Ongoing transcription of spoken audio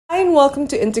and welcome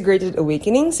to Integrated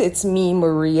Awakenings. It's me,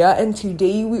 Maria, and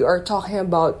today we are talking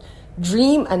about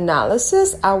dream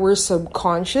analysis, our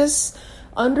subconscious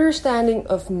understanding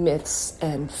of myths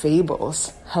and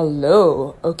fables.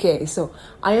 Hello. Okay, so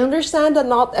I understand that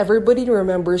not everybody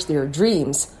remembers their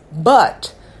dreams,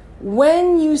 but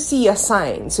when you see a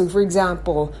sign, so for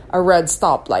example, a red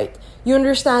stoplight, you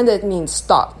understand that it means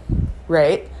stop,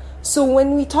 right? So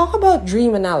when we talk about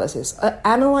dream analysis,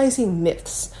 analyzing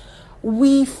myths,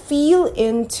 we feel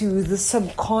into the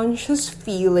subconscious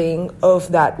feeling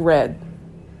of that red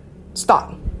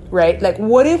stop, right? Like,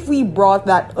 what if we brought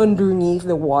that underneath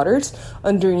the waters,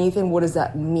 and what does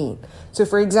that mean? So,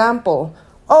 for example,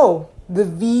 the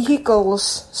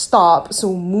vehicles stop,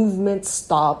 so movement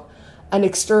stop, an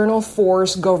external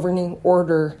force governing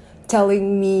order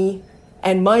telling me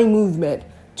and my movement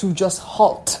to just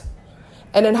halt.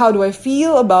 And then how do I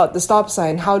feel about the stop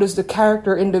sign? How does the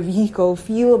character in the vehicle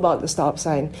feel about the stop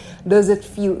sign? Does it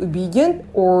feel obedient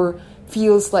or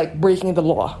feels like breaking the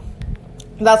law?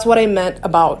 That's what I meant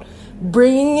about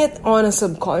bringing it on a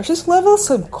subconscious level,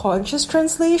 subconscious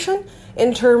translation,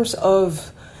 in terms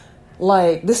of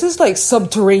like, this is like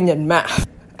subterranean math.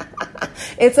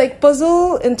 It's like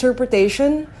puzzle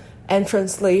interpretation and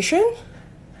translation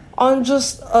on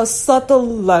just a subtle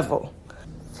level.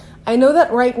 I know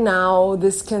that right now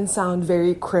this can sound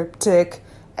very cryptic,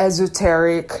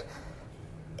 esoteric,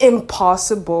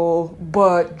 impossible,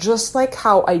 but just like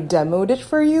how I demoed it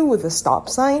for you with the stop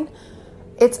sign,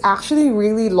 it's actually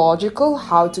really logical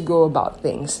how to go about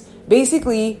things.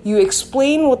 Basically, you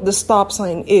explain what the stop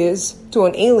sign is to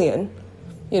an alien,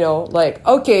 like,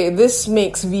 okay, this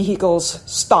makes vehicles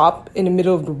stop in the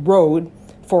middle of the road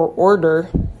for order.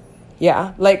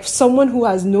 Yeah, like someone who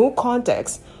has no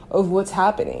context of what's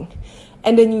happening.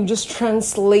 And then you just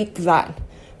translate that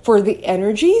for the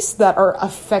energies that are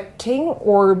affecting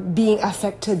or being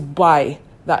affected by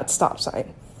that stop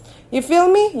sign. You feel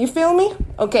me?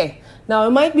 Okay, now I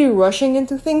might be rushing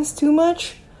into things too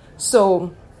much.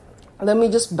 So let me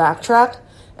just backtrack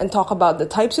and talk about the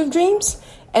types of dreams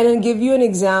and then give you an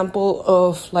example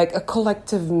of like a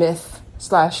collective myth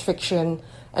 / fiction,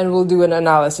 and we'll do an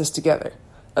analysis together.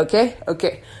 Okay.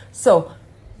 So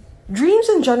dreams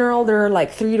in general, there are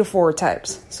like 3 to 4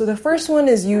 types. So the first one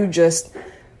is you just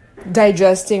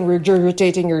digesting,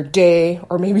 regurgitating your day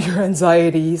or maybe your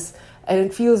anxieties, and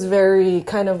it feels very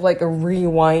kind of like a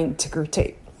rewind ticker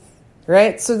tape,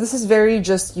 right? So this is very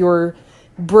just your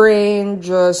brain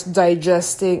just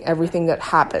digesting everything that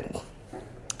happened.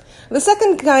 The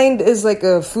second kind is like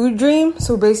a food dream.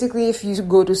 So basically, if you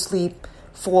go to sleep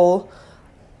full,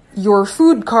 your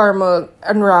food karma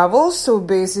unravels. So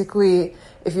basically,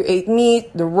 if you ate meat,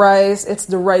 it's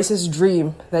the rice's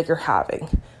dream that you're having.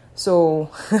 So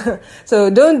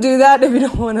don't do that if you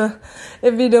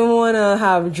don't wanna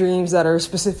have dreams that are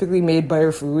specifically made by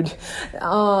your food.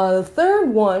 The third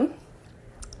one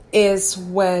is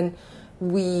when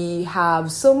we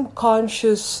have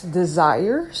subconscious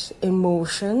desires,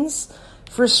 emotions,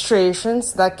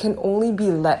 frustrations that can only be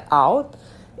let out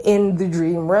in the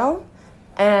dream realm,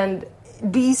 and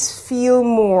these feel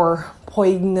more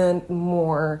poignant,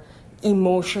 more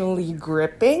emotionally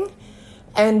gripping,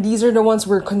 and these are the ones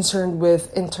we're concerned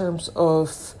with in terms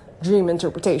of dream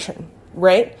interpretation,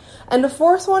 right? And the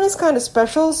fourth one is kind of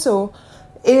special. So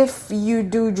if you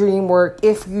do dream work,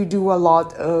 if you do a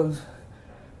lot of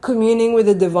communing with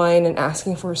the divine and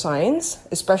asking for signs,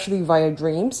 especially via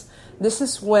dreams, this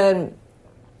is when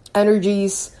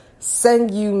energies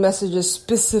send you messages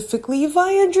specifically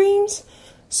via dreams,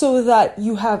 so that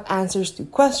you have answers to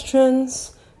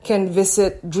questions, can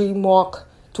visit dream walk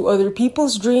to other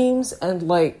people's dreams, and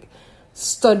like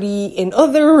study in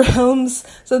other realms.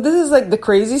 So this is like the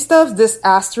crazy stuff. This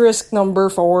asterisk number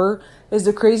 4 is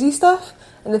the crazy stuff.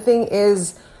 And the thing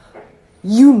is,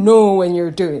 when you're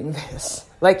doing this.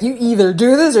 Like, you either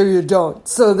do this or you don't.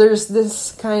 So there's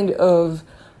this kind of,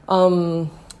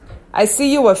 I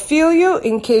see you, I feel you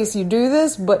in case you do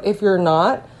this, but if you're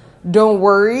not, don't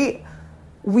worry.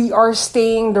 We are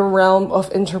staying the realm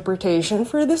of interpretation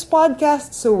for this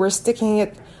podcast, so we're sticking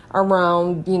it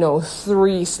around,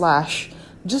 3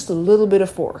 / just a little bit of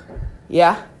 4.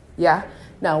 Yeah.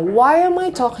 Now, why am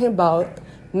I talking about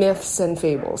myths and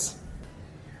fables?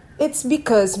 It's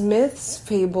because myths,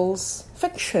 fables,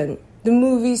 fiction, the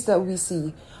movies that we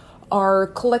see, are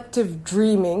collective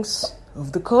dreamings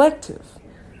of the collective.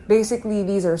 Basically,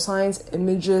 these are signs,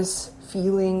 images,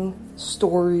 feeling,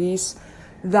 stories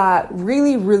that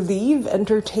really relieve,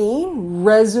 entertain,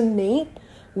 resonate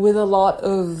with a lot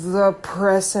of the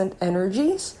present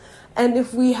energies. And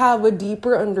if we have a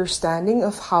deeper understanding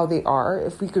of how they are,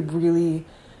 if we could really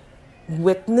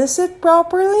witness it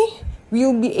properly,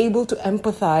 we'll be able to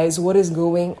empathize what is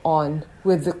going on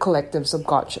with the collective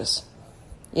subconscious.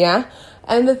 Yeah?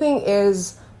 And the thing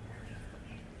is,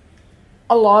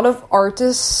 a lot of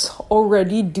artists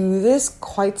already do this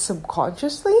quite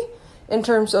subconsciously in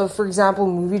terms of, for example,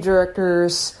 movie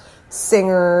directors,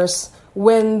 singers,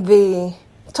 when they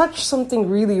touch something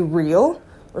really real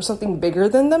or something bigger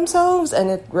than themselves and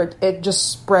it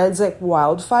just spreads like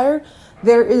wildfire,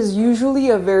 there is usually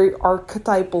a very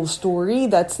archetypal story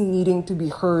that's needing to be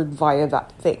heard via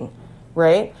that thing,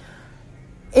 right?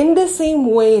 In the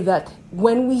same way that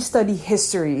when we study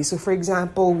history, so for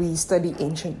example, we study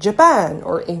ancient Japan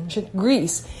or ancient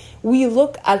Greece, we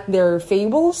look at their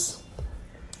fables,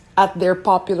 at their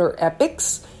popular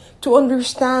epics, to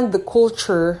understand the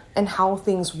culture and how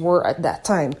things were at that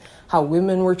time. How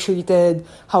women were treated,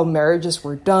 how marriages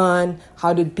were done,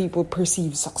 how did people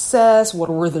perceive success, what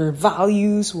were their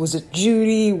values, was it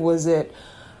duty, was it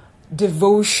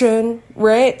devotion,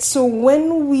 right? So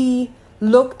when we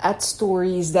look at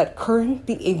stories that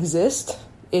currently exist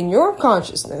in your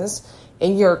consciousness,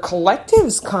 in your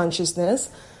collective's consciousness,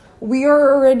 we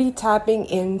are already tapping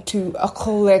into a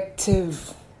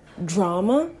collective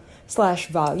drama /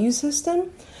 value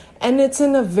system, and it's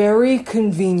in a very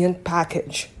convenient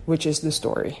package, which is the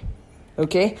story.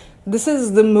 Okay? This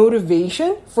is the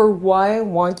motivation for why I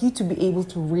want you to be able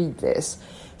to read this.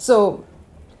 So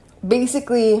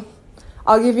basically,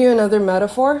 I'll give you another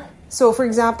metaphor. So for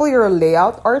example, you're a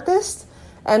layout artist,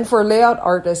 and for layout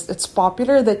artists, it's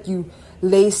popular that you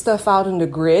lay stuff out on the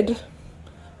grid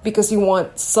because you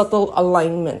want subtle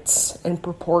alignments and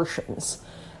proportions.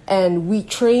 And we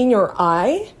train your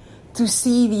eye to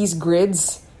see these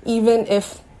grids even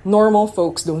if normal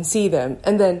folks don't see them.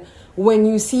 And then when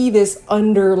you see this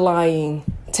underlying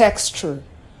texture,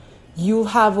 you'll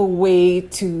have a way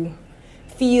to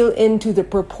feel into the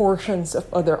proportions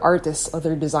of other artists,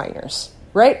 other designers,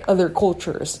 right? Other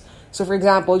cultures. So for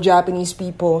example, Japanese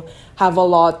people have a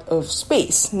lot of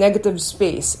space, negative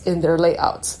space in their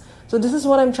layouts. So this is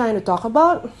what I'm trying to talk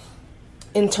about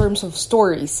in terms of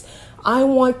stories. I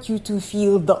want you to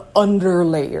feel the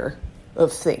underlayer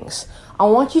of things. I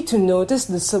want you to notice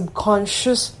the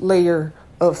subconscious layer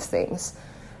of things.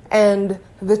 And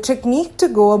the technique to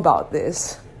go about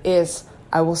this is,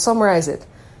 I will summarize it.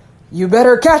 You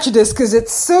better catch this because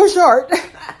it's so short.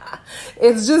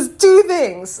 It's just 2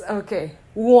 things. Okay.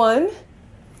 1,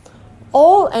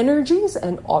 all energies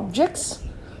and objects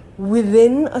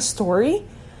within a story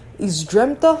is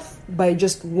dreamt of by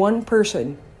just one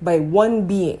person, by one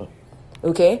being.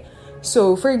 Okay?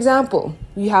 So, for example,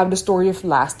 we have the story of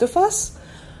Last of Us.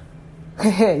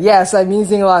 Yes, I'm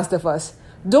using Last of Us.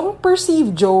 Don't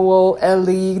perceive Joel,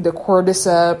 Ellie, the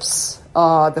cordyceps,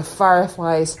 the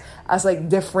fireflies as like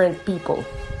different people.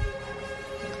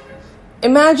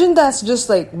 Imagine that's just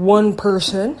like one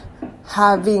person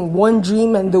having one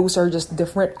dream and those are just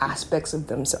different aspects of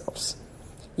themselves.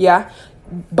 Yeah?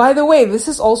 By the way, this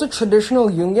is also traditional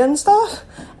Jungian stuff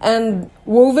and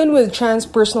woven with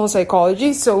transpersonal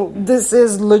psychology, so this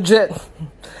is legit.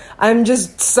 I'm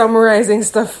just summarizing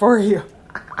stuff for you.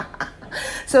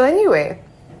 So anyway,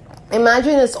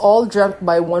 imagine it's all dreamt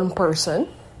by one person,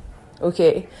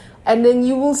 okay? And then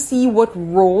you will see what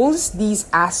roles these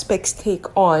aspects take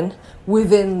on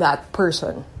within that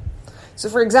person. So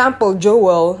for example,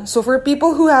 Joel, so for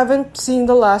people who haven't seen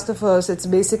The Last of Us, it's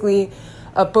basically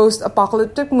a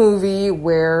post-apocalyptic movie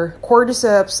where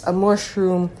cordyceps, a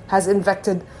mushroom, has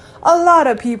infected a lot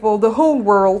of people, the whole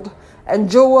world.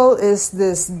 And Joel is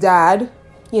this dad,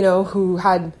 who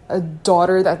had a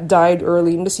daughter that died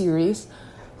early in the series,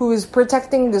 who is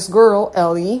protecting this girl,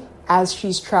 Ellie, as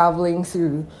she's traveling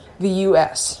through the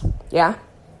US. Yeah?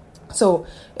 So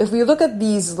if we look at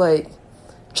these like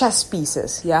chess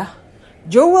pieces, yeah?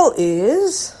 Joel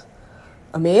is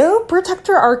a male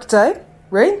protector archetype,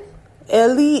 right?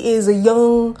 Ellie is a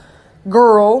young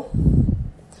girl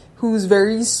who's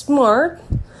very smart,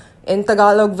 in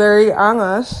Tagalog very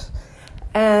angas,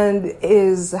 and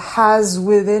has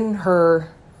within her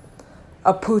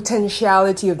a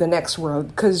potentiality of the next world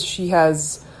because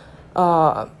she's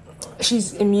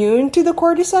immune to the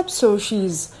cordyceps, so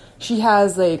she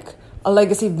has like a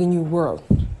legacy of the new world,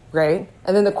 right?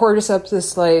 And then the cordyceps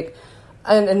is like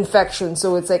an infection,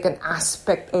 so it's like an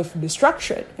aspect of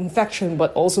destruction, infection,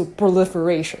 but also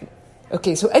proliferation.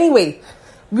 Okay, so anyway,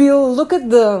 we'll look at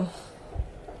the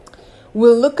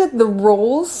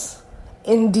roles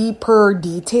in deeper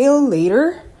detail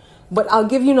later, but I'll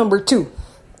give you number 2.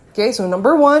 Okay, so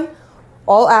number 1,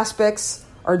 all aspects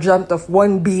are dreamt of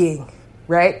one being,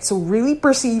 right? So really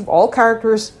perceive all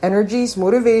characters, energies,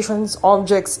 motivations,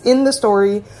 objects in the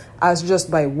story as just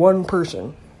by one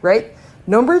person, right?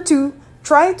 Number two,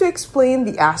 try to explain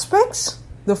the aspects,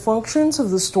 the functions of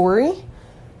the story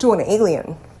to an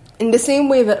alien. In the same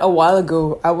way that a while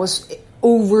ago I was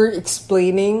over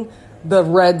explaining the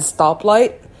red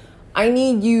stoplight, I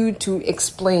need you to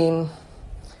explain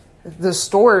the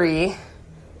story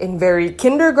in very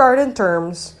kindergarten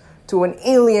terms to an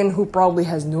alien who probably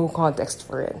has no context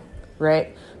for it,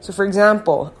 right? So for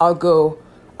example, I'll go,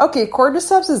 okay,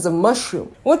 cordyceps is a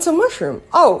mushroom. What's a mushroom?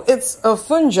 Oh, it's a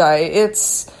fungi.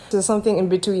 It's something in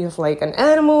between of like an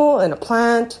animal and a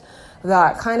plant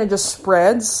that kind of just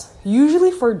spreads,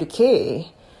 usually for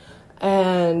decay,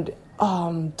 and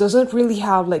doesn't really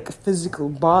have like a physical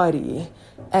body.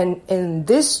 And in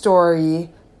this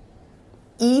story,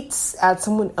 eats at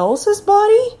someone else's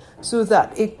body so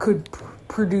that it could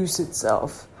produce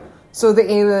itself. So the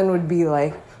alien would be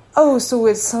like, oh, so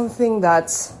it's something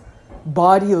that's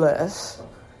bodiless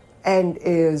and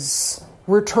is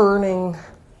returning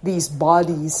these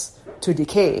bodies to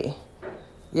decay.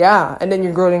 Yeah, and then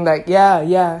you're going like,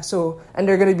 yeah. So, and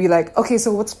they're gonna be like, okay,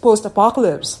 so what's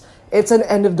post-apocalypse? It's an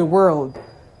end of the world.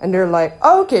 And they're like,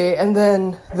 oh, okay. And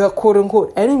then the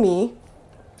quote-unquote enemy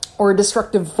or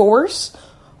destructive force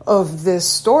of this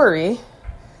story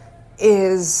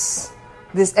is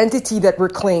this entity that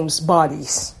reclaims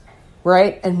bodies,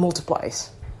 right? And multiplies.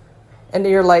 And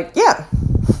you're like, yeah.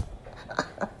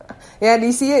 Yeah, do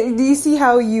you see it? Do you see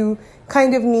how you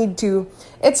kind of need to...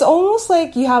 It's almost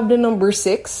like you have the number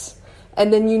 6,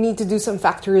 and then you need to do some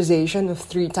factorization of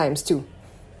 3 times 2.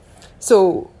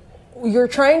 So you're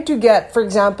trying to get, for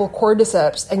example,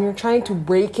 cordyceps, and you're trying to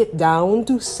break it down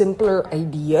to simpler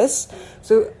ideas.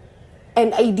 So,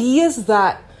 and ideas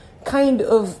that kind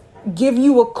of give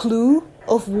you a clue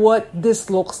of what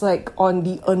this looks like on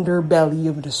the underbelly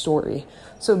of the story.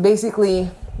 So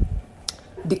basically,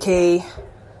 decay,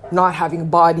 not having a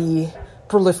body,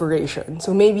 proliferation.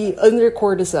 So maybe under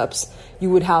cordyceps, you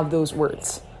would have those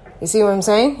words. You see what I'm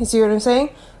saying? You see what I'm saying?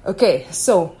 Okay,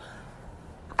 so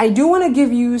I do want to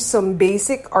give you some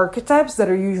basic archetypes that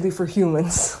are usually for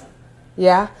humans.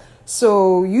 Yeah?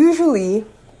 So usually,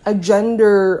 a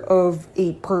gender of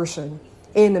a person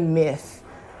in a myth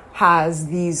has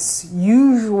these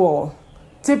usual,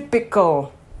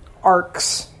 typical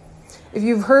arcs. If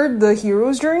you've heard the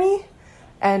hero's journey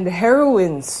and the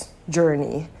heroine's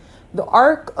journey, the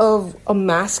arc of a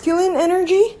masculine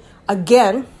energy,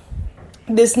 again,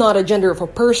 this is not a gender of a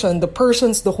person. The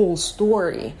person's the whole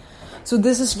story. So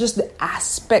this is just the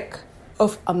aspect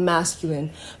of a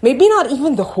masculine. Maybe not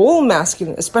even the whole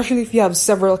masculine, especially if you have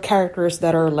several characters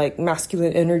that are like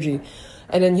masculine energy.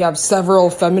 And then you have several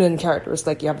feminine characters,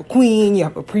 like you have a queen, you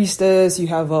have a priestess, you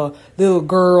have a little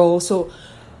girl. So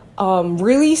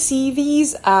really see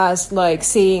these as like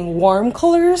saying warm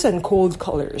colors and cold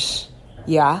colors.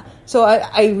 Yeah. So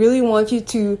I really want you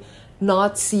to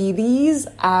not see these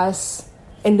as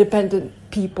independent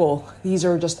people. These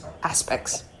are just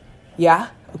aspects. Yeah.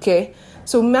 Okay.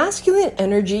 So masculine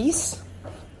energies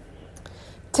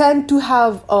tend to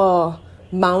have a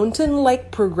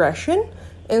mountain-like progression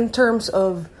in terms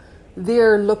of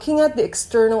they're looking at the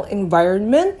external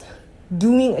environment,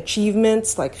 doing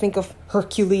achievements, like think of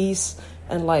Hercules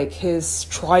and like his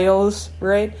trials,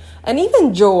 right? And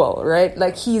even Joel, right?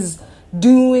 Like he's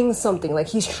doing something, like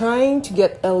he's trying to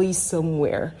get Ellie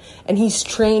somewhere, and he's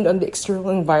trained on the external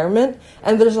environment,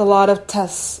 and there's a lot of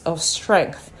tests of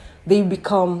strength. They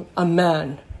become a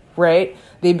man, right?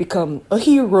 They become a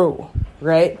hero,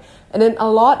 right? And then a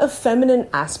lot of feminine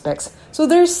aspects. So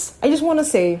I just want to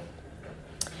say,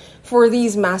 for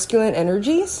these masculine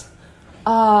energies,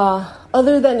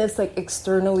 other than it's like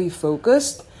externally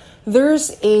focused,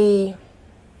 there's a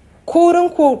quote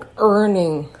unquote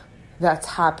earning that's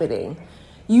happening.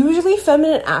 Usually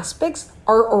feminine aspects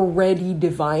are already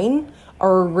divine,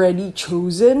 are already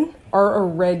chosen, are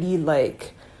already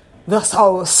like the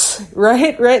sauce,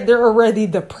 right? They're already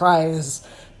the prize.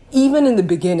 Even in the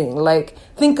beginning, like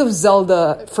think of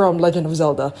Zelda from Legend of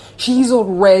Zelda. She's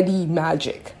already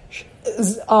magic.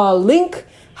 Link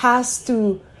has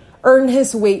to earn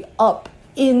his way up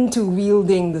into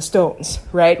wielding the stones,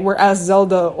 right? Whereas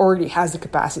Zelda already has the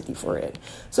capacity for it.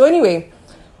 So anyway,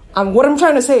 what I'm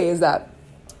trying to say is that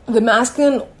the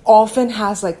masculine often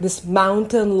has like this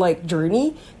mountain-like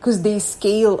journey because they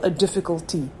scale a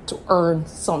difficulty to earn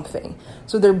something.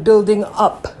 So they're building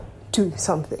up to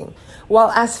something.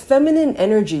 While as feminine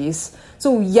energies,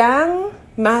 so yang,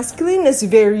 masculine is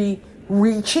very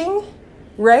reaching,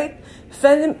 right?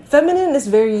 Feminine is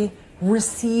very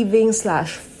receiving /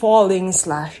 falling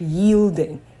 /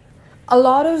 yielding. A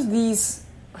lot of these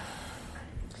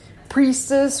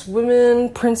priestess, women,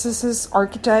 princesses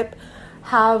archetype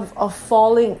have a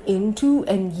falling into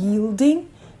and yielding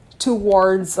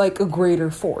towards like a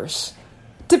greater force.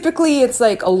 Typically, it's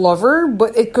like a lover,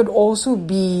 but it could also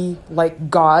be like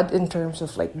God in terms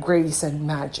of like grace and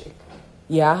magic.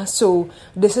 Yeah, so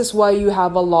this is why you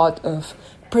have a lot of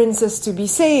princess to be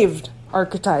saved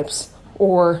archetypes,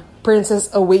 or princess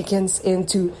awakens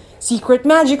into secret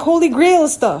magic, holy grail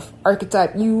stuff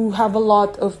archetype. You have a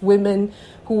lot of women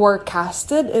who are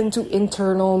casted into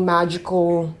internal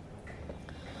magical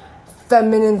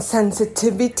feminine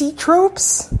sensitivity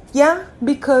tropes. Yeah,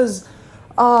 because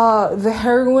the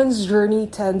heroine's journey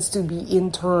tends to be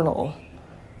internal.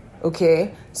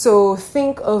 Okay, so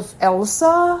think of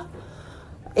Elsa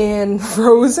in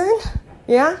Frozen,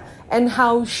 yeah, and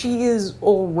how she is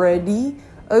already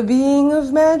a being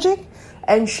of magic,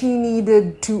 and she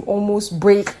needed to almost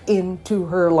break into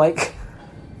her like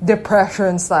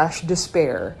depression /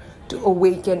 despair to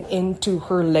awaken into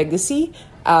her legacy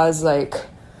as like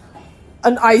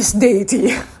an ice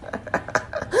deity.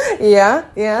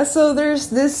 Yeah, so there's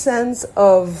this sense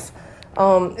of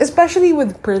especially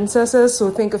with princesses, so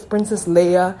think of Princess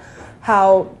Leia,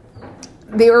 how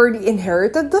they already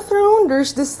inherited the throne.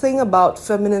 There's this thing about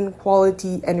feminine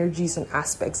quality, energies, and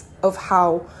aspects of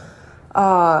how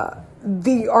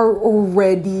they are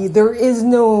already,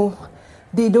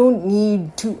 they don't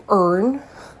need to earn.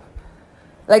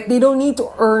 Like, they don't need to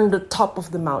earn the top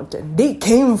of the mountain. They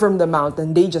came from the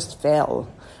mountain, they just fell.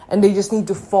 And they just need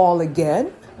to fall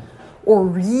again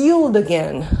or yield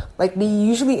again. Like, they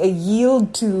usually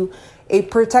yield to a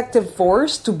protective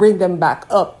force to bring them back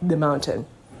up the mountain.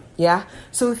 Yeah?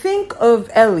 So think of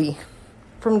Ellie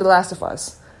from The Last of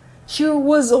Us. She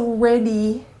was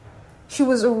already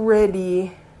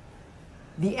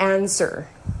the answer.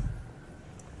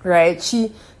 Right?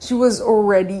 She was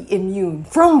already immune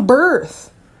from birth.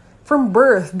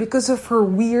 Because of her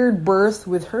weird birth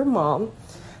with her mom,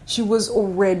 she was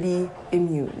already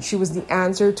immune. She was the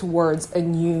answer towards a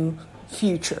new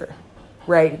future.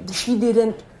 Right?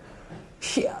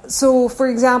 So, for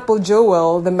example,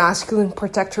 Joel, the masculine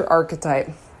protector archetype,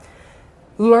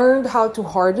 learned how to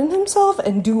harden himself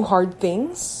and do hard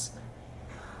things.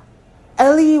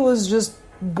 Ellie was just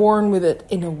born with it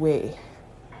in a way.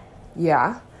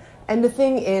 Yeah. And the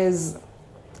thing is,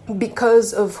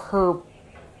 because of her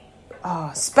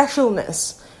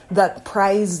specialness, that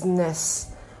prizedness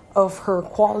of her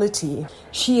quality,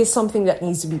 she is something that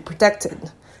needs to be protected.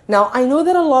 Now, I know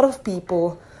that a lot of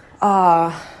people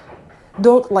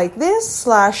don't like this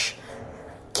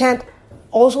 / can't.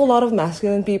 Also, a lot of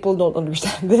masculine people don't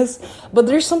understand this, but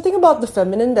there's something about the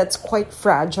feminine that's quite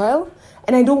fragile,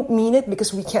 and I don't mean it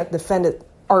because we can't defend it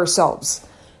ourselves.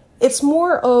 It's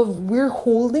more of we're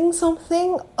holding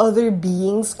something other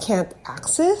beings can't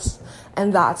access,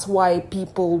 and that's why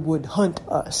people would hunt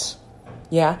us.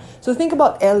 Yeah? So think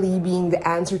about Ellie being the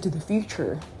answer to the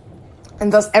future,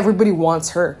 and thus everybody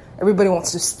wants her. Everybody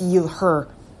wants to steal her,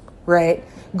 right?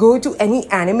 Go to any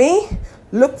anime,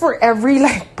 look for every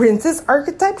like princess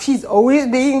archetype, she's always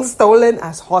being stolen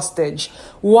as hostage.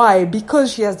 Why?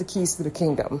 Because she has the keys to the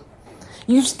kingdom.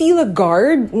 You steal a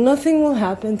guard, nothing will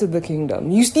happen to the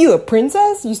kingdom. You steal a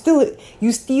princess, you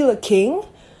steal a king,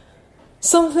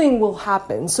 something will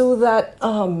happen. So that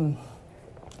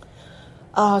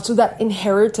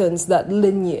inheritance, that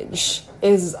lineage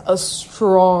is a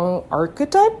strong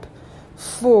archetype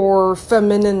for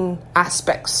feminine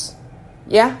aspects.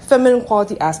 Yeah, feminine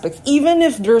quality aspects. Even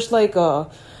if there's like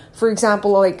for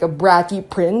example, like a bratty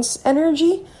prince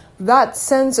energy, that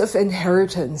sense of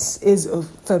inheritance is of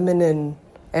feminine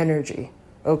energy.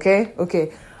 Okay?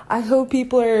 I hope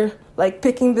people are like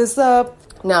picking this up.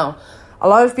 Now, a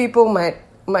lot of people I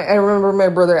remember my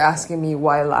brother asking me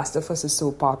why Last of Us is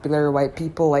so popular, why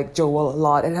people like Joel a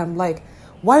lot, and I'm like,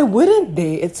 why wouldn't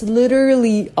they? It's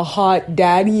literally a hot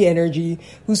daddy energy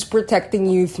who's protecting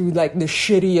you through like the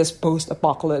shittiest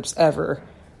post-apocalypse ever,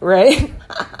 right?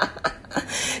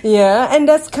 Yeah, and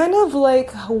that's kind of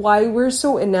like why we're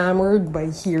so enamored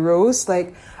by heroes.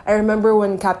 Like, I remember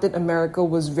when Captain America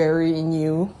was very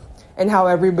new and how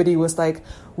everybody was like,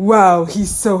 wow, he's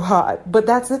so hot. But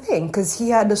that's the thing, because he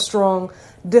had a strong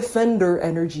defender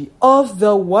energy of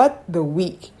the what? The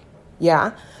weak.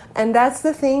 Yeah? And that's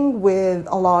the thing with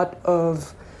a lot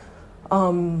of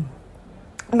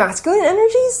masculine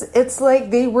energies. It's like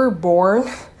they were born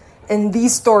in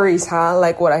these stories,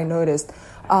 like what I noticed.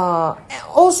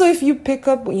 Also, if you pick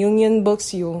up Jungian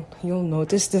books, you'll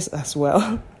notice this as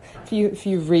well. if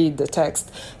you read the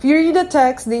text. If you read the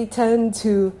text, they tend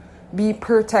to be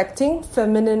protecting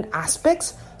feminine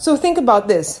aspects. So think about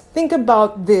this. Think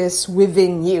about this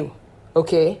within you,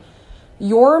 okay?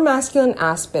 Your masculine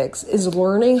aspects is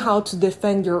learning how to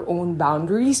defend your own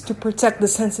boundaries to protect the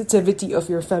sensitivity of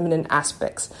your feminine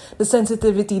aspects, the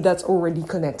sensitivity that's already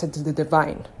connected to the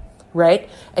divine, right?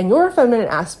 And your feminine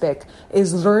aspect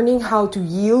is learning how to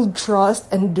yield,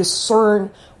 trust, and discern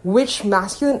which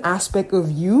masculine aspect of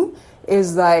you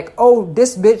is like, oh,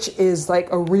 this bitch is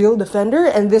like a real defender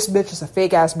and this bitch is a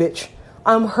fake ass bitch.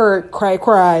 I'm hurt, cry,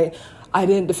 cry. I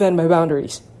didn't defend my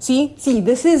boundaries. See,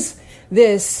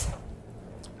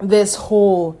 this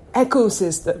whole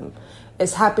ecosystem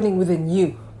is happening within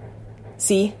you.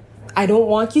 See, I don't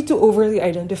want you to overly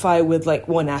identify with like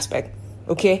one aspect,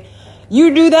 okay?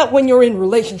 You do that when you're in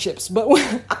relationships, but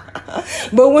when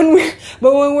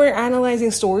we're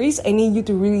analyzing stories, I need you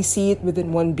to really see it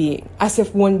within one being, as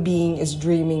if one being is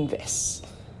dreaming this.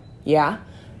 Yeah?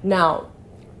 Now,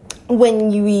 when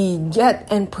we get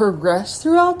and progress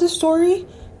throughout the story,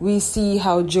 we see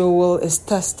how Joel is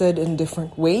tested in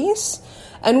different ways.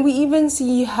 And we even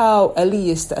see how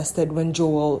Ellie is tested when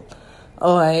Joel,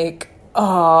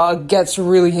 gets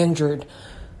really injured.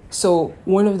 So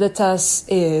one of the tests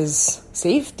is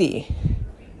safety.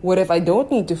 What if I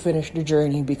don't need to finish the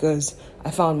journey because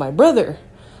I found my brother?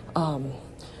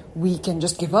 We can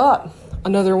just give up.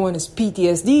 Another one is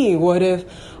PTSD. What if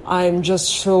I'm just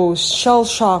so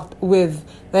shell-shocked with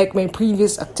like my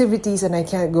previous activities and I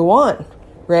can't go on,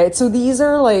 right? So these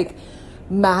are like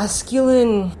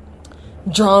masculine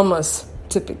dramas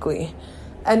typically.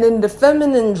 And then the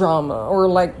feminine drama, or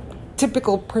like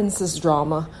typical princess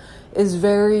drama, is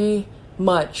very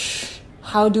much,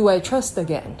 how do I trust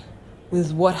again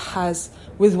with what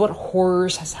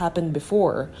horrors has happened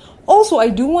before? Also, I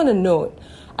do want to note,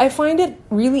 I find it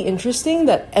really interesting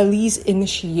that Ellie's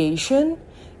initiation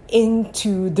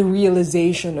into the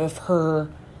realization of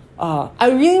her, I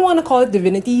really want to call it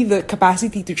divinity, the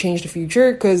capacity to change the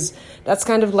future, because that's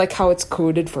kind of like how it's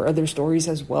coded for other stories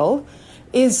as well,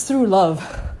 is through love,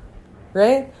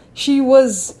 right? She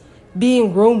was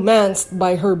being romanced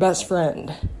by her best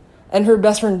friend, and her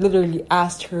best friend literally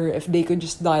asked her if they could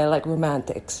just die like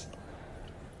romantics,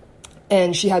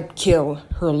 and she had to kill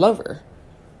her lover.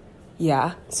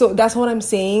 Yeah, so that's what I'm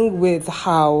saying with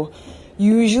how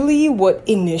usually what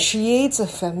initiates a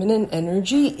feminine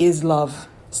energy is love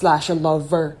 / a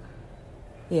lover.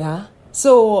 Yeah,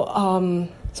 so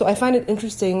I find it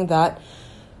interesting that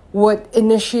what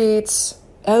initiates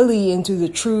Ellie into the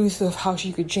truth of how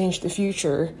she could change the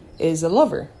future is a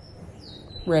lover,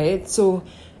 right? So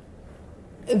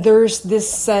there's this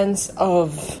sense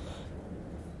of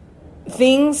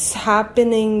things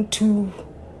happening to...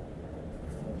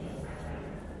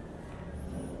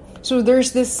 So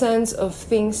there's this sense of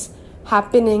things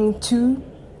happening to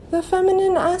the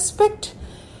feminine aspect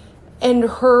and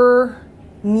her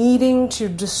needing to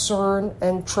discern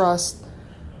and trust,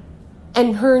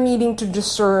 and her needing to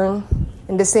discern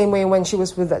in the same way when she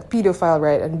was with that pedophile,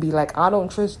 right? And be like, I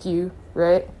don't trust you,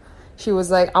 right? She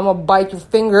was like, I'm gonna bite your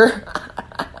finger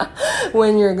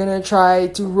when you're gonna try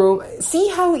to see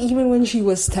how even when she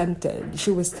was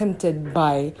tempted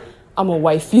by, I'm gonna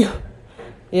wife you.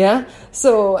 Yeah?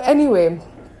 So anyway,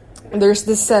 there's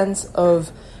this sense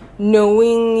of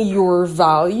knowing your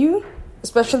value,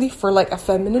 especially for like a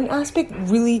feminine aspect.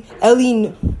 Really,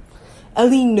 Ellie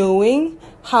knowing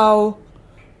how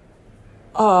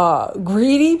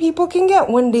greedy people can get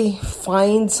when they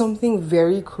find something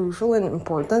very crucial and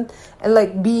important, and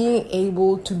like being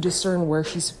able to discern where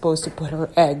she's supposed to put her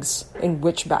eggs in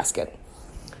which basket.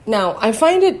 Now, I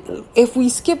find it, if we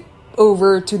skip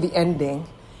over to the ending,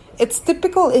 it's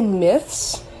typical in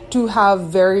myths to have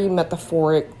very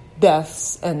metaphoric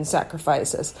deaths and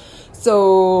sacrifices.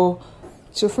 So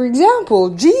for example,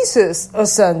 Jesus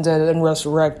ascended and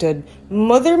resurrected.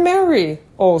 Mother Mary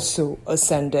also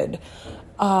ascended.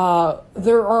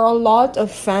 There are a lot of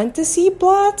fantasy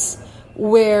plots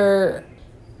where,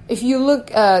 if you look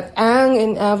at Aang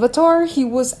in Avatar, he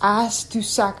was asked to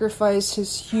sacrifice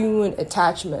his human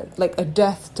attachment, like a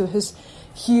death to his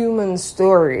human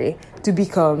story, to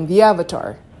become the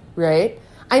Avatar, right?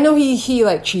 I know he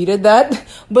like cheated that,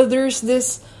 but there's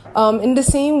this, in the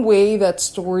same way that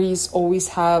stories always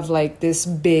have like this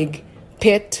big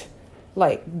pit,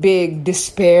 like big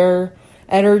despair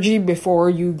energy before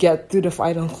you get to the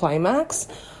final climax,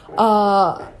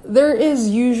 there is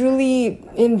usually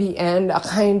in the end a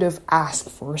kind of ask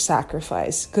for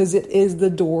sacrifice, because it is the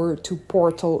door to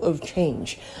portal of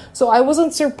change. So I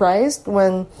wasn't surprised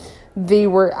when they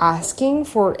were asking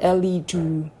for Ellie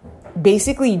to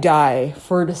basically die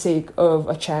for the sake of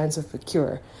a chance of a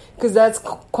cure, because that's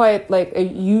quite like a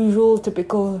usual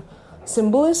typical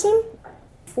symbolism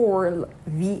for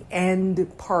the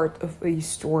end part of a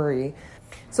story.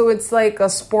 So it's like a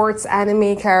sports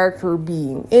anime character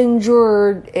being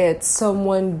injured. It's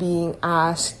someone being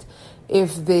asked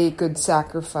if they could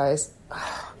sacrifice.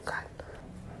 Oh, God.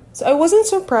 So I wasn't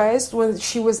surprised when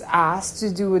she was asked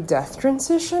to do a death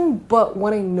transition, but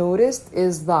what I noticed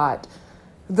is that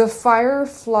the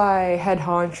Firefly head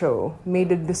honcho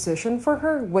made a decision for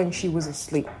her when she was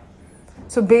asleep.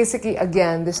 So basically,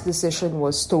 again, this decision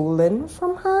was stolen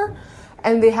from her,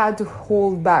 and they had to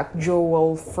hold back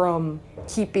Joel from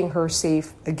keeping her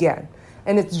safe again.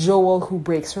 And it's Joel who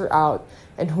breaks her out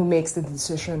and who makes the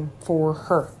decision for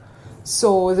her.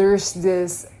 So there's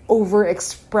this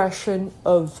overexpression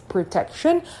of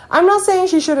protection. I'm not saying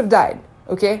she should have died,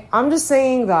 okay? I'm just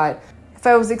saying that if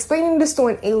I was explaining this to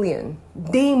an alien,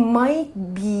 they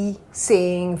might be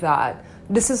saying that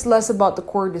this is less about the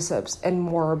cordyceps and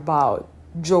more about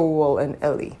Joel and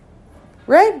Ellie.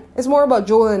 Right? It's more about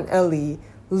Joel and Ellie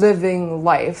living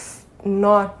life,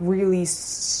 not really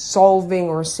solving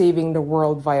or saving the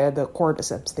world via the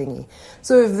cordyceps thingy.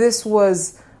 So if this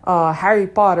was Harry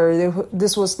Potter,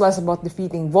 this was less about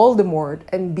defeating Voldemort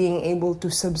and being able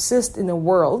to subsist in a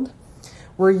world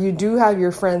where you do have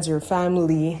your friends, your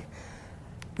family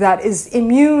that is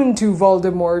immune to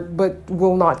Voldemort but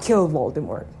will not kill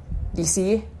Voldemort. Do you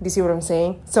see? Do you see what I'm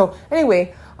saying? So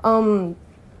anyway,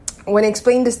 when I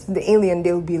explain this to the alien,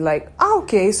 they'll be like,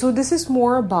 okay, so this is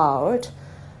more about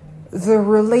the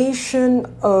relation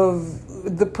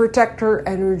of the protector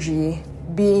energy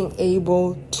being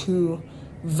able to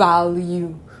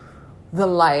value the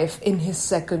life in his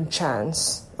second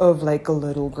chance of like a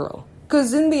little girl.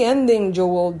 Because in the ending,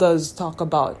 Joel does talk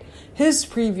about his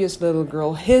previous little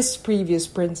girl, his previous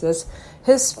princess,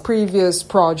 his previous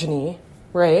progeny,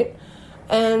 right?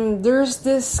 And there's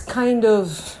this kind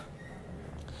of...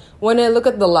 When I look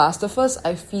at The Last of Us,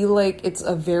 I feel like it's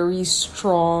a very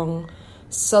strong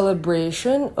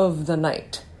celebration of the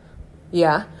knight.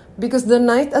 Yeah? Because the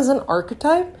knight as an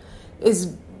archetype is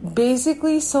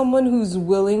basically someone who's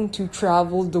willing to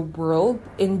travel the world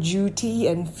in duty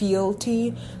and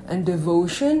fealty and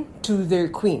devotion to their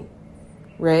queen.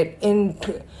 Right?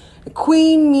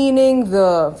 Queen meaning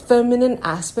the feminine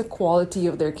aspect quality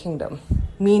of their kingdom.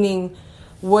 Meaning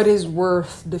what is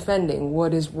worth defending,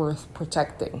 what is worth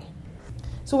protecting.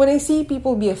 So when I see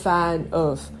people be a fan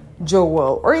of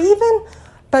Joel, or even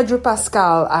Pedro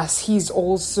Pascal as he's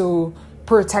also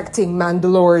protecting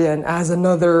Mandalorian as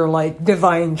another like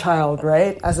divine child,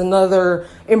 right? As another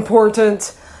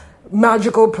important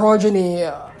magical progeny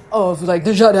of like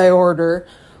the Jedi Order,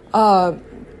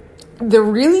 they're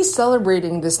really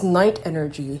celebrating this knight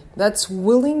energy that's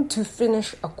willing to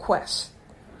finish a quest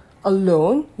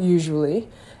alone, usually,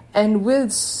 and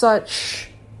with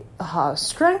such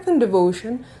strength and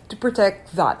devotion to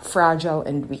protect that fragile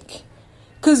and weak.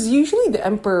 Because usually the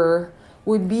emperor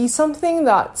would be something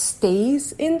that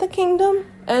stays in the kingdom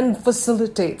and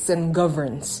facilitates and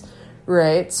governs,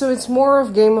 right? So it's more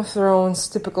of Game of Thrones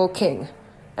typical king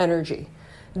energy.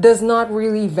 Does not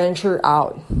really venture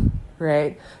out,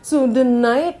 right? So the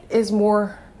knight is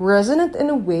more resonant in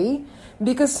a way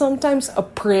because sometimes a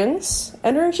prince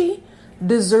energy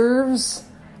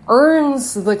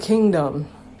earns the kingdom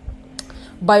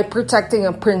by protecting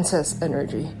a princess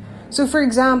energy. So for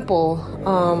example,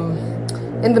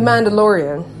 in The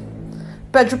Mandalorian,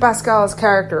 Pedro Pascal's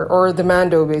character, or the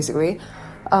Mando basically,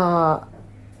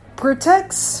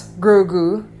 protects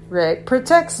Grogu, right?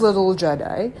 Protects little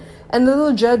Jedi. And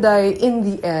little Jedi, in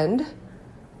the end,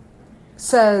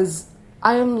 says,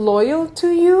 I am loyal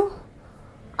to you.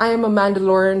 I am a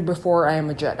Mandalorian before I am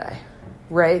a Jedi,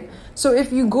 right? So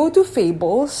if you go to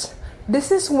Fables,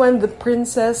 this is when the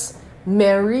princess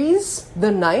marries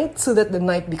the knight so that the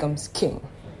knight becomes king.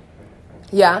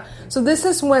 Yeah? So this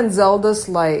is when Zelda's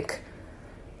like,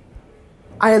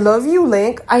 I love you,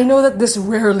 Link. I know that this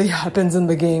rarely happens in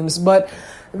the games, but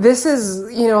this is,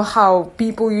 how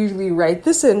people usually write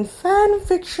this in fan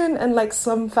fiction and like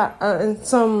some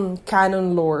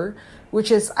canon lore,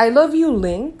 which is, I love you,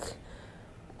 Link.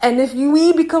 And if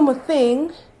we become a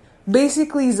thing,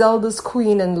 basically Zelda's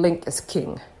queen and Link is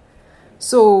king.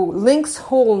 So Link's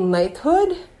whole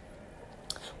knighthood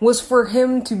was for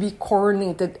him to be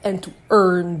coronated and to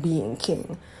earn being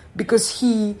king. Because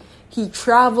he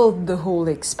traveled the whole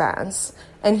expanse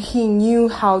and he knew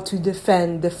how to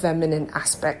defend the feminine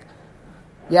aspect.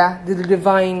 Yeah, the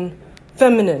divine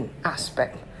feminine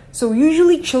aspect. So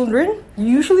usually children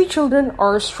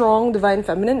are strong divine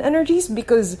feminine energies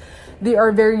because they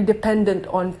are very dependent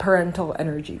on parental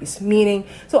energies. Meaning,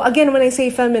 so again, when I say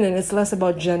feminine, it's less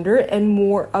about gender and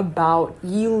more about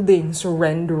yielding,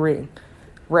 surrendering,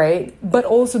 right? But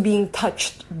also being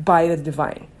touched by the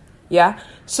divine. Yeah?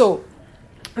 So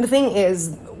the thing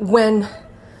is, when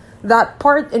that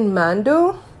part in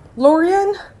Mando,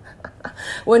 Lorian,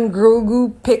 when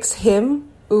Grogu picks him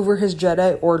over his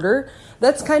Jedi Order,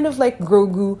 that's kind of like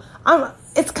Grogu.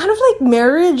 It's kind of like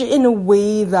marriage in a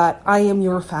way that I am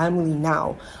your family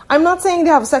now. I'm not saying they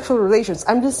have sexual relations.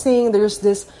 I'm just saying there's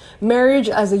this marriage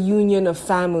as a union of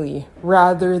family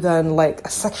rather than like a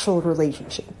sexual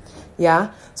relationship.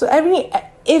 Yeah? So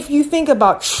if you think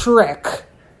about Shrek,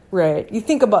 right? You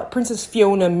think about Princess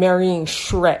Fiona marrying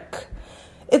Shrek.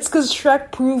 It's because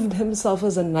Shrek proved himself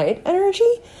as a knight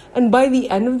energy, and by the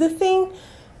end of the thing,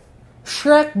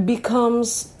 Shrek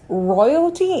becomes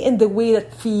royalty in the way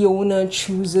that Fiona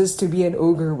chooses to be an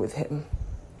ogre with him.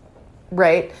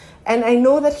 Right? And I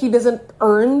know that he doesn't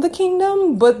earn the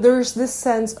kingdom, but there's this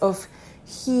sense of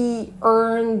he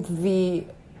earned the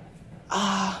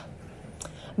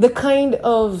kind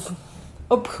of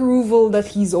approval that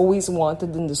he's always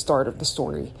wanted in the start of the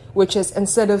story, which is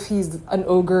instead of he's an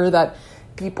ogre that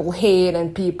people hate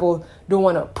and people don't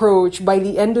want to approach, by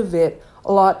the end of it,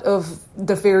 a lot of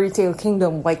the fairy tale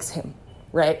kingdom likes him,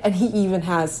 right? And he even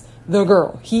has the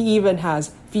girl. He even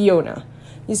has Fiona.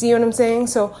 You see what I'm saying?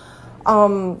 So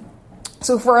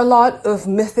for a lot of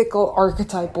mythical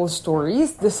archetypal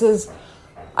stories, this is,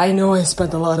 I know I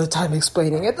spent a lot of time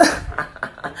explaining it,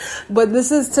 but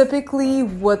this is typically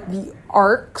what the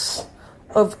arcs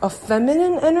of a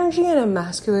feminine energy and a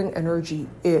masculine energy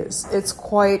is. It's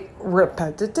quite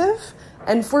repetitive,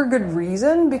 and for good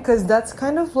reason, because that's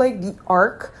kind of like the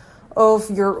arc of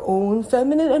your own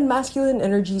feminine and masculine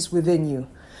energies within you.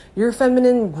 Your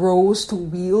feminine grows to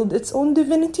wield its own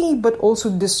divinity, but also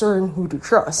discern who to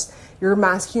trust. Your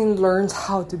masculine learns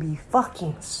how to be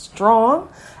fucking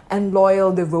strong and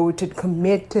loyal, devoted,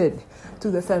 committed to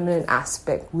the feminine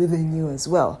aspect within you as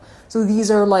well. So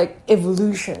these are like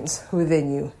evolutions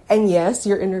within you. And yes,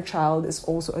 your inner child is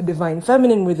also a divine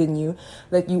feminine within you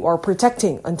that you are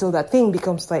protecting until that thing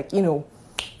becomes like,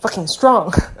 fucking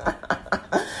strong.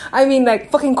 I mean,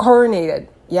 like fucking coronated.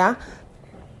 Yeah?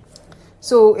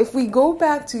 So if we go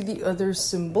back to the other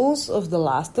symbols of The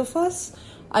Last of Us,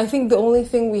 I think the only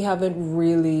thing we haven't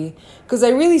really, because I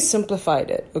really simplified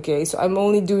it, okay? So I'm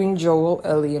only doing Joel,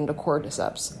 Ellie, and the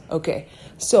cordyceps. Okay,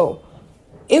 so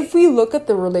if we look at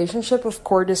the relationship of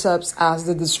cordyceps as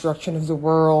the destruction of the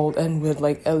world and with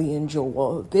like Ellie and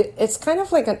Joel, it's kind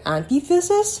of like an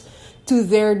antithesis to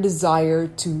their desire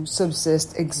to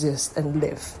subsist, exist, and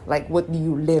live. Like, what do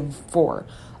you live for?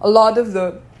 A lot of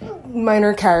the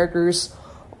minor characters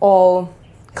all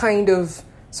kind of,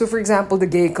 so for example, the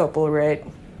gay couple, right?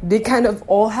 They kind of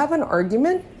all have an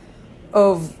argument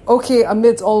of, okay,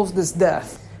 amidst all of this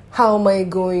death, how am I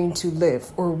going to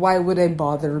live? Or why would I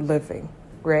bother living,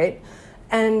 right?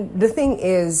 And the thing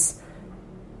is,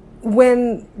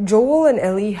 when Joel and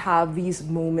Ellie have these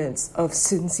moments of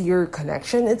sincere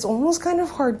connection, it's almost kind of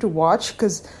hard to watch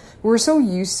because we're so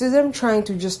used to them trying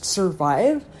to just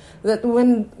survive that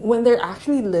when they're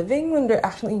actually living, when they're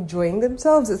actually enjoying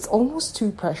themselves, it's almost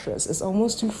too precious. It's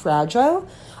almost too fragile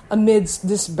amidst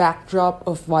this backdrop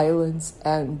of violence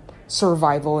and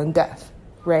survival and death,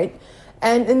 right?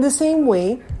 And in the same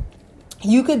way,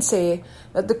 you could say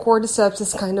that the cordyceps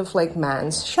is kind of like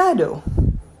man's shadow,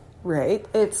 right?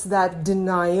 It's that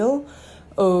denial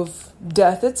of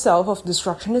death itself, of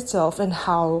destruction itself, and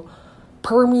how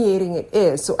permeating it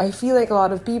is. So I feel like a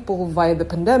lot of people via the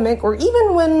pandemic, or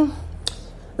even when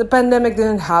the pandemic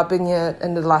didn't happen yet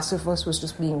and The Last of Us was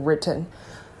just being written,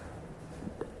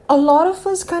 a lot of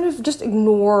us kind of just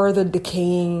ignore the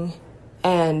decaying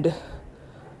and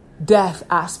death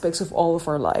aspects of all of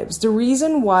our lives. The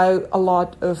reason why a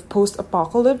lot of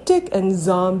post-apocalyptic and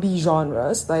zombie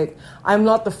genres, like, I'm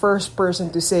not the first person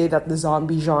to say that the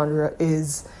zombie genre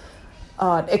is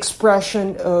an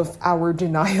expression of our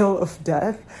denial of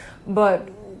death, but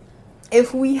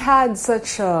if we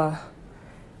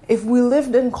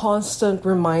lived in constant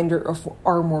reminder of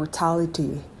our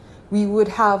mortality, we would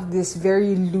have this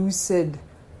very lucid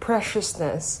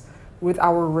preciousness with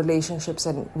our relationships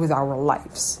and with our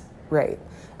lives, right?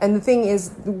 And the thing is,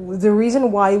 the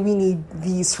reason why we need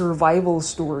these survival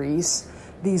stories,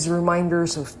 these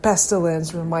reminders of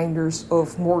pestilence, reminders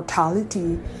of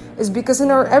mortality, is because in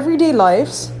our everyday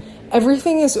lives,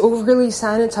 everything is overly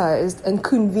sanitized and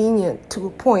convenient to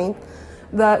a point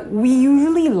that we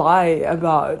usually lie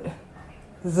about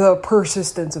the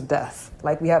persistence of death.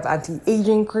 Like, we have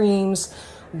anti-aging creams,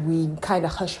 we kind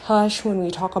of hush-hush when we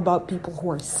talk about people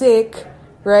who are sick,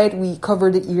 right? We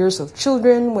cover the ears of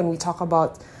children when we talk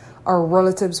about our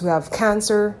relatives who have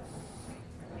cancer.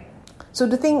 So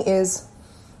the thing is,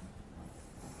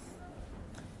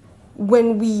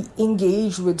 when we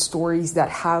engage with stories that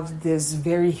have this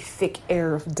very thick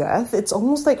air of death, it's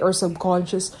almost like our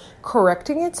subconscious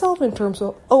correcting itself in terms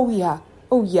of, oh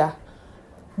yeah,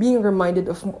 being reminded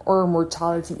of our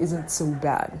mortality isn't so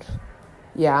bad.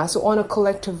 Yeah, so on a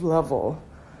collective level,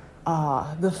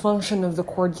 the function of the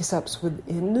cordyceps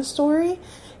within the story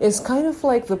is kind of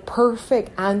like the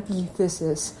perfect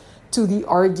antithesis to the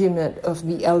argument of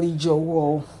the Ellie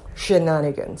Joel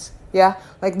shenanigans. Yeah,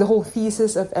 like the whole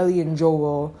thesis of Ellie and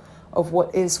Joel of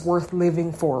what is worth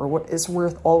living for, what is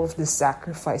worth all of this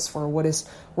sacrifice for, what is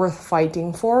worth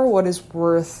fighting for, what is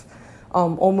worth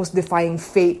almost defying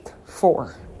fate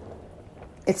for.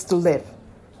 It's to live,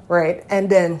 right? And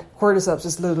then cordyceps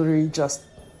is literally just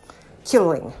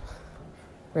killing,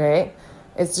 right?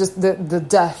 It's just the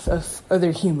death of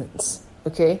other humans,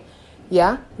 okay?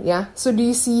 Yeah. So do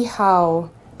you see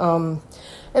how,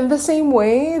 in the same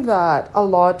way that a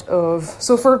lot of,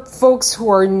 so for folks who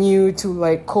are new to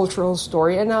like cultural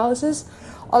story analysis,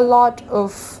 a lot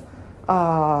of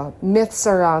myths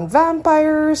around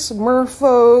vampires,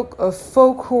 merfolk, of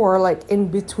folk who are like in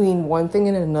between one thing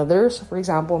and another. So for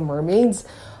example, mermaids,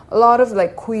 a lot of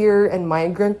like queer and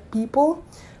migrant people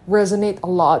resonate a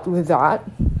lot with that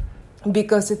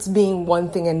because it's being one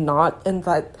thing and not, and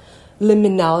that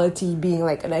liminality being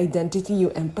like an identity you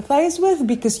empathize with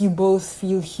because you both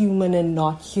feel human and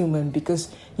not human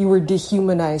because you were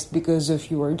dehumanized because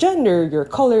of your gender, your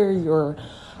color, your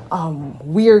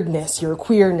weirdness, your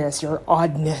queerness, your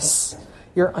oddness,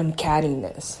 your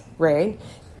uncanniness, right?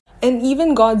 And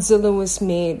even Godzilla was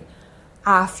made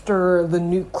after the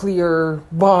nuclear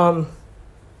bomb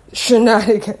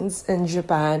shenanigans in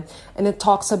Japan, and it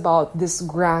talks about this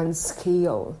grand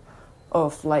scale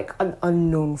of like an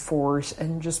unknown force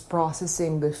and just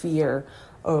processing the fear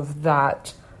of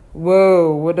that.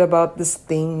 Whoa, what about this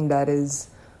thing that is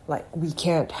like we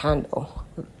can't handle?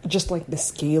 Just like the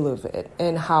scale of it,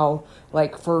 and how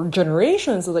like for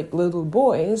generations like little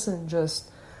boys and just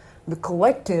the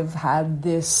collective had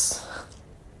this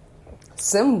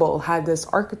symbol, had this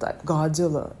archetype,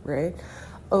 Godzilla, right?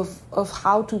 Of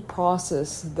how to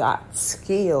process that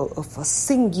scale of a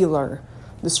singular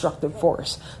destructive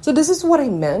force. So this is what I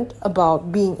meant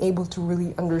about being able to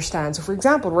really understand. So for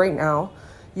example, right now,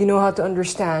 you know how to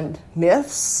understand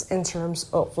myths in terms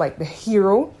of like the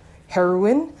hero,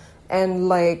 heroine, and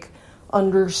like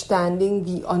understanding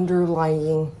the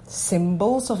underlying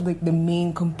symbols of like the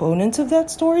main components of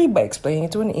that story by explaining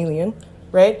it to an alien,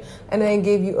 right? And I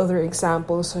gave you other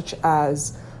examples such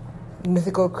as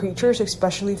mythical creatures,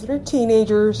 especially if they're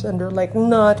teenagers and they're like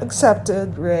not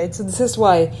accepted, right? So this is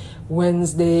why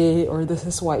Wednesday, or this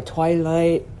is why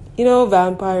Twilight, you know,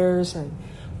 vampires and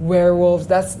werewolves,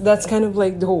 that's kind of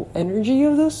like the whole energy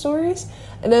of those stories.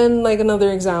 And then like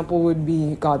another example would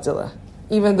be Godzilla,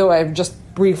 even though I've just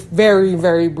very,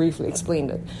 very briefly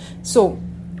explained it. So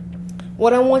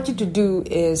what I want you to do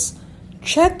is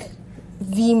check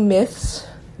the myths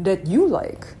that you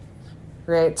like,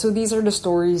 right? So these are the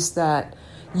stories that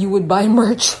you would buy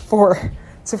merch for.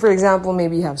 So for example,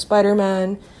 maybe you have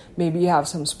Spider-Man, maybe you have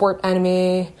some sport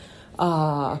anime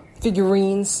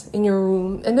figurines in your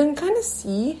room, and then kind of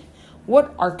see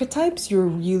what archetypes you're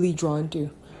really drawn to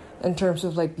in terms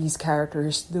of like these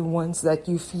characters, the ones that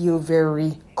you feel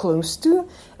very close to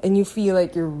and you feel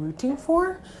like you're rooting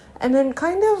for, and then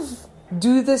kind of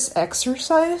do this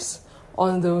exercise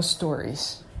on those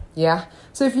stories. Yeah.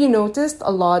 So if you noticed,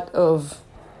 a lot of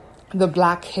the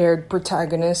black-haired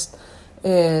protagonist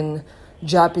in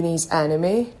Japanese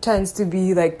anime tends to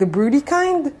be like the broody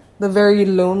kind, the very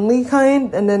lonely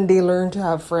kind, and then they learn to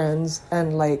have friends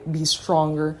and like be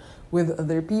stronger with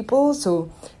other people. So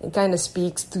it kind of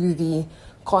speaks to the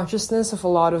consciousness of a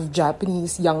lot of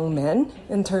Japanese young men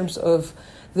in terms of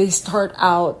they start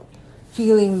out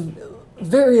feeling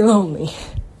very lonely.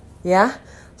 Yeah.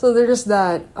 So there's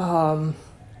that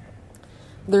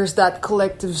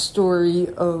collective story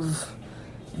of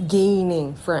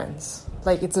gaining friends.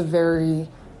 Like it's a very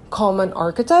common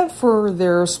archetype for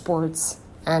their sports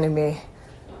anime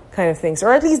kind of things,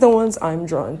 or at least the ones I'm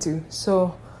drawn to.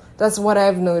 So that's what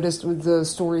I've noticed with the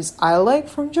stories I like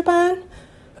from Japan.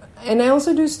 And I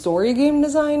also do story game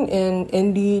design in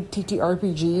indie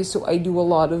TTRPGs, so I do a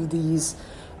lot of these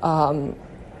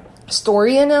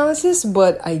story analysis,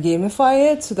 but I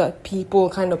gamify it so that people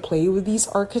kind of play with these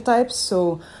archetypes.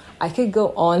 So I could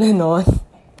go on and on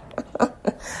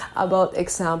about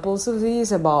examples of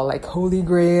these, about like Holy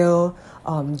Grail,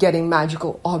 getting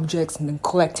magical objects and then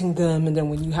collecting them, and then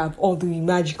when you have all the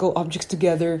magical objects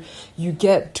together, you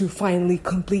get to finally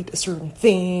complete a certain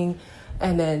thing,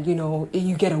 and then, you know,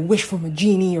 you get a wish from a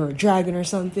genie or a dragon or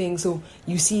something. So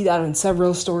you see that in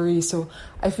several stories. So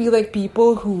I feel like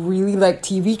people who really like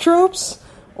TV tropes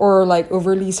or like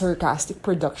overly sarcastic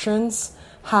productions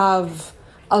have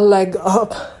a leg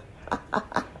up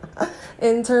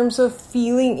in terms of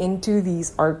feeling into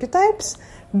these archetypes,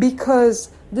 because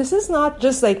this is not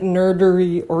just like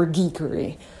nerdery or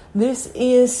geekery.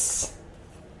 These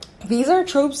are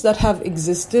tropes that have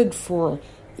existed for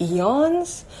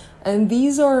eons, and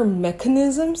these are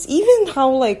mechanisms. Even how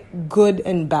like good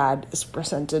and bad is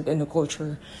presented in a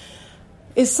culture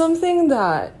is something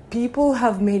that people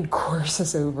have made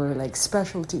courses over, like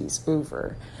specialties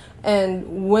over.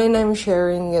 And when I'm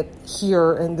sharing it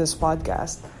here in this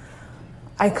podcast,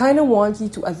 I kind of want you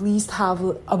to at least have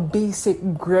a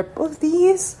basic grip of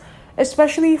these,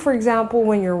 especially, for example,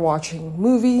 when you're watching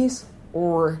movies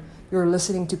or you're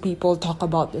listening to people talk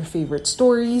about their favorite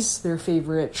stories, their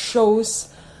favorite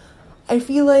shows. I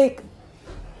feel like,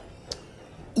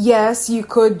 yes, you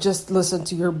could just listen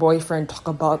to your boyfriend talk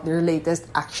about their latest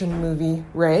action movie,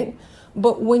 right?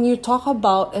 But when you talk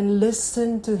about and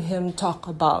listen to him talk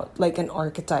about like an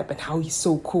archetype and how he's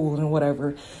so cool and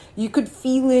whatever, you could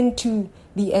feel into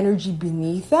the energy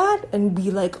beneath that and be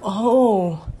like,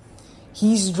 oh,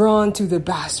 he's drawn to the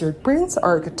bastard prince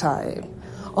archetype.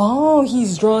 Oh,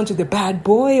 he's drawn to the bad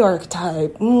boy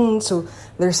archetype. So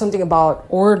there's something about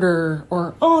order,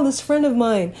 or, oh, this friend of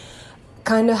mine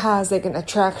kind of has like an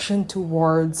attraction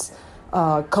towards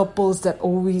couples that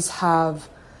always have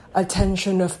a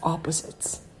tension of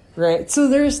opposites, right? So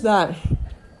there's that.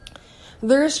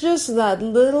 There's just that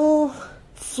little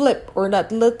flip or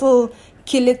that little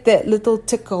kilite, little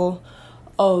tickle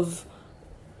of,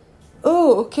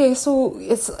 oh, okay, so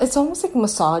it's almost like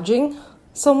massaging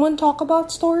someone talk about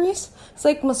stories. It's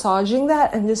like massaging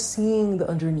that and just seeing the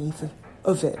underneath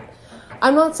of it.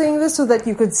 I'm not saying this so that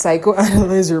you could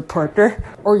psychoanalyze your partner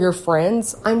or your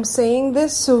friends. I'm saying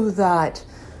this so that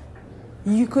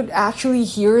you could actually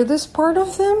hear this part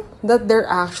of them that they're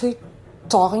actually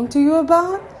talking to you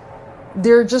about.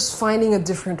 They're just finding a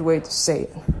different way to say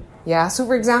it. Yeah, so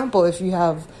for example, if you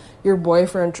have your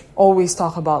boyfriend always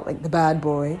talk about like the bad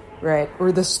boy, right?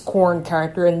 Or the scorned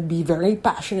character and be very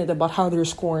passionate about how they're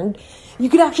scorned, you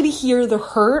could actually hear the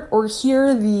hurt or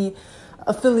hear the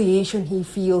affiliation he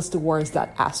feels towards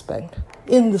that aspect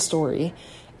in the story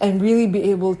and really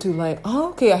be able to like, oh,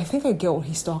 okay, I think I get what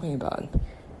he's talking about,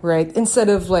 right? Instead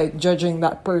of like judging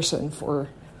that person for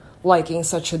liking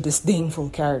such a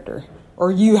disdainful character,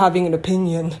 or you having an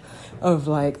opinion of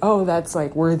like, oh, that's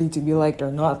like worthy to be liked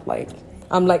or not liked.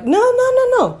 I'm like,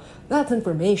 no, that's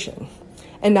information.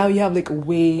 And now you have like a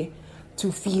way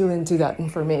to feel into that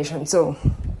information. So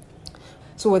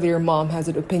whether your mom has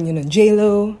an opinion on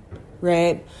J-Lo,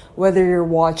 right? Whether you're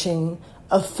watching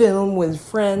a film with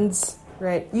friends,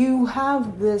 right? You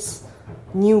have this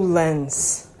new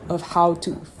lens of how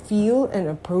to feel and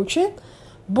approach it,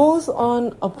 both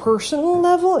on a personal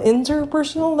level,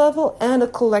 interpersonal level, and a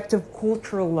collective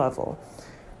cultural level,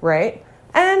 right?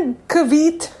 And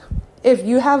Kavit, if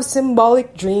you have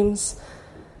symbolic dreams,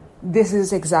 this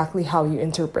is exactly how you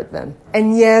interpret them.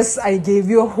 And yes, I gave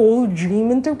you a whole dream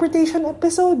interpretation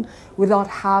episode without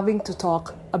having to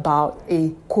talk about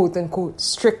a quote-unquote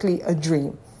strictly a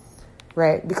dream,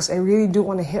 right? Because I really do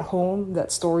want to hit home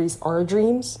that stories are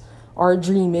dreams, are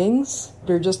dreamings.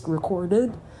 They're just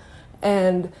recorded.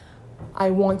 And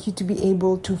I want you to be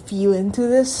able to feel into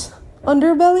this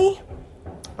underbelly,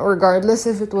 regardless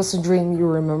if it was a dream you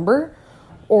remember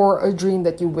or a dream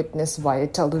that you witnessed via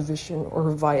television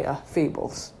or via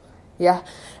fables. Yeah,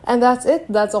 and that's it.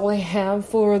 That's all I have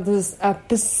for this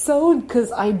episode,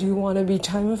 because I do want to be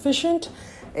time efficient.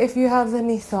 If you have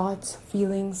any thoughts,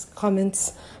 feelings,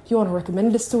 comments, if you want to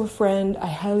recommend this to a friend, I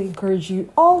highly encourage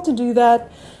you all to do that.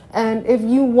 And if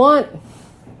you want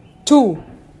to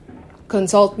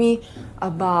consult me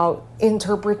about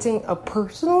interpreting a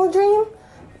personal dream,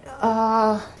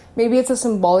 maybe it's a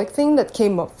symbolic thing that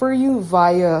came up for you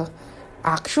via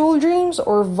actual dreams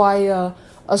or via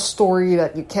a story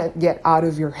that you can't get out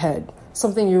of your head.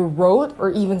 Something you wrote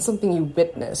or even something you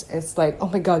witnessed. It's like, oh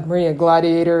my God, Maria,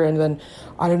 Gladiator, and then,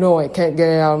 I don't know, I can't get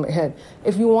it out of my head.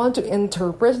 If you want to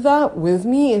interpret that with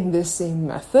me in this same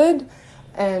method,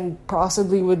 and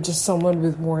possibly with just someone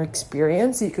with more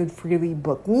experience, you could freely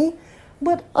book me.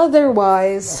 But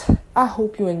otherwise, I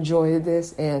hope you enjoyed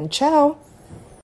this, and ciao!